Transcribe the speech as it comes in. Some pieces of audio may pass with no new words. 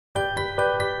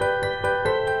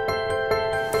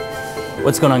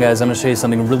What's going on, guys? I'm gonna show you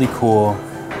something really cool.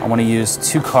 I wanna use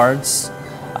 2 cards,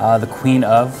 the Queen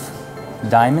of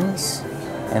Diamonds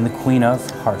and the Queen of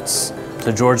Hearts.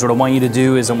 So George, what I want you to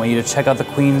do is I want you to check out the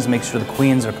queens, make sure the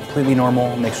queens are completely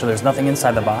normal, make sure there's nothing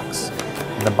inside the box.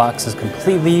 And the box is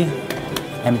completely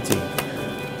empty.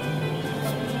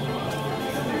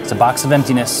 It's a box of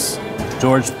emptiness.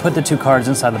 George, put the 2 cards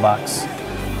inside the box.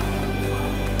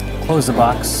 Close the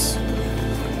box.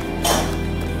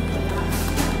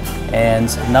 And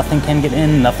nothing can get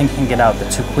in, nothing can get out. The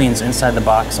 2 queens inside the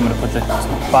box. I'm gonna put the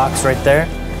box right there.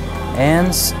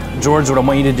 And George, what I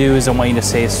want you to do is I want you to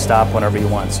say stop whenever you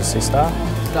want. So say stop.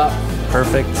 Stop.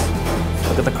 Perfect.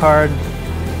 Look at the card.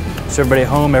 So everybody at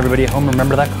home,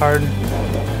 remember that card.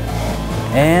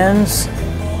 And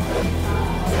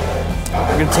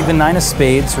we're gonna take the 9 of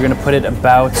spades. We're gonna put it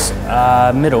about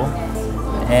middle.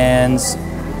 And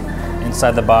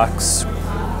inside the box,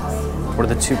 what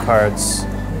are the 2 cards?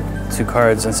 2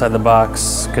 cards inside the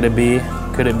box. Could it be?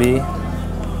 Could it be?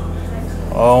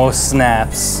 Oh,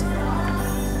 snaps.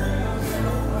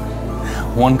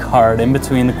 1 card in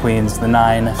between the queens, the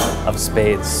 9 of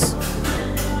spades.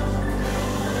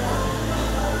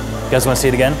 You guys want to see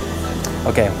it again?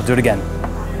 Okay, we'll do it again.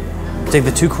 Take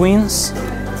the 2 queens.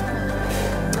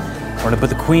 We're gonna put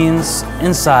the queens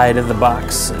inside of the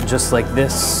box, just like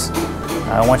this.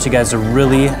 I want you guys to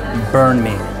really burn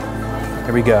me.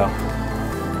 Here we go.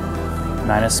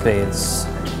 9 of spades.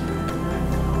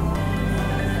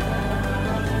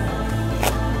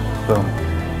 Boom.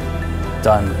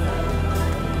 Done.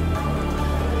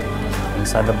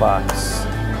 Inside the box,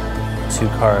 2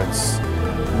 cards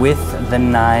with the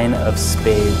 9 of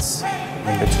spades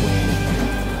in between.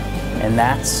 And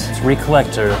that's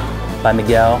Recollector by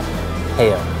Miguel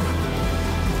Gea.